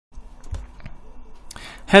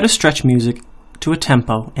How to stretch music to a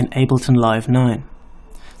tempo in Ableton Live 9.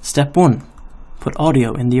 Step 1. Put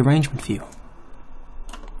audio in the arrangement view.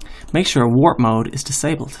 Make sure warp mode is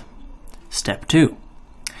disabled. Step 2.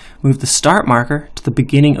 Move the start marker to the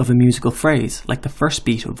beginning of a musical phrase, like the first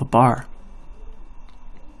beat of a bar.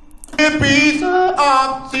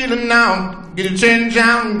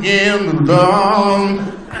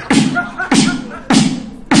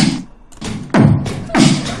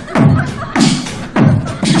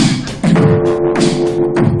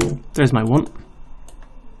 There's my one.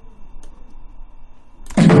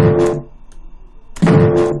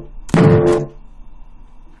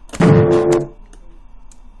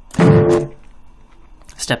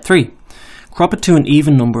 Step 3. Crop it to an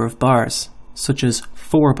even number of bars, such as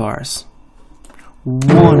 4 bars.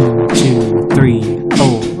 1, 2, 3,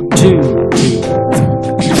 4, 2,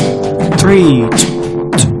 3,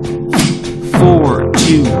 4,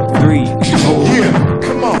 2, 3, 4. Yeah,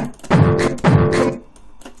 come on.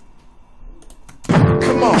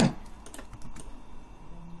 Come on.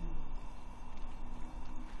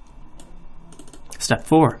 Step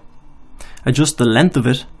 4. Adjust the length of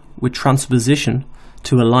it with transposition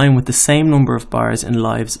to align with the same number of bars in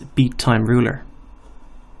Live's beat time ruler.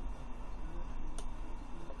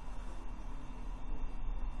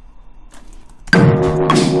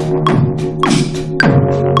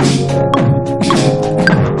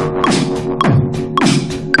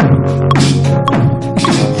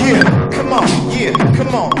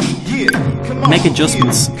 Make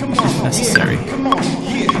adjustments if necessary.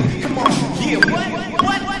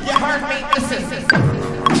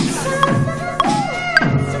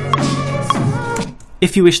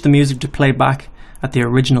 If you wish the music to play back at the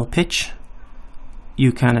original pitch,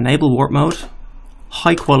 you can enable warp mode,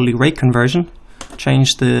 high quality rate conversion,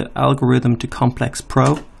 change the algorithm to complex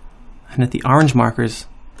pro, and hit the orange markers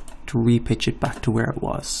to repitch it back to where it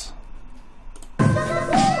was.